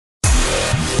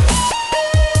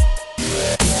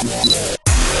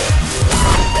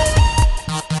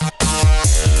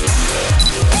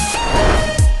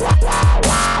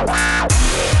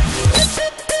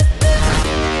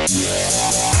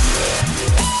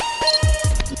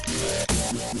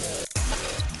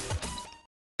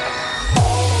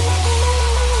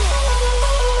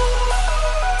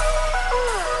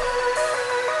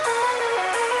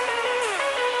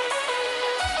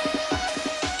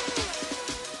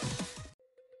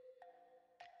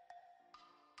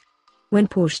When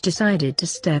Porsche decided to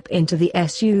step into the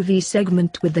SUV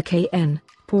segment with the Cayenne,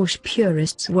 Porsche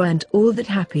purists weren't all that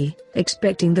happy,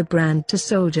 expecting the brand to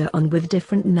soldier on with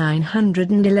different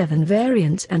 911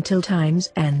 variants until time's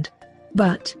end.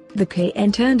 But, the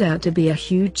Cayenne turned out to be a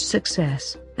huge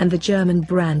success, and the German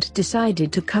brand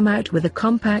decided to come out with a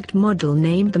compact model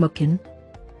named the Macan.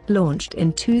 Launched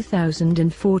in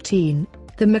 2014,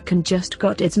 the Macan just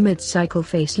got its mid-cycle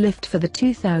facelift for the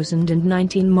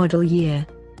 2019 model year.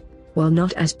 While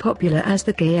not as popular as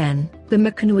the Cayenne, the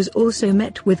Macan was also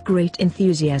met with great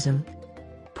enthusiasm.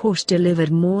 Porsche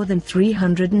delivered more than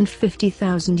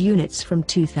 350,000 units from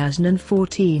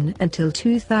 2014 until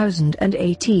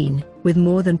 2018, with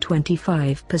more than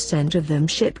 25% of them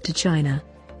shipped to China.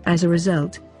 As a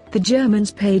result, the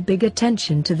Germans paid big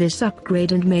attention to this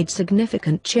upgrade and made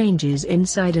significant changes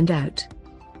inside and out.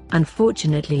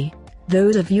 Unfortunately,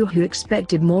 those of you who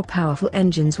expected more powerful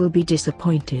engines will be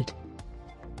disappointed.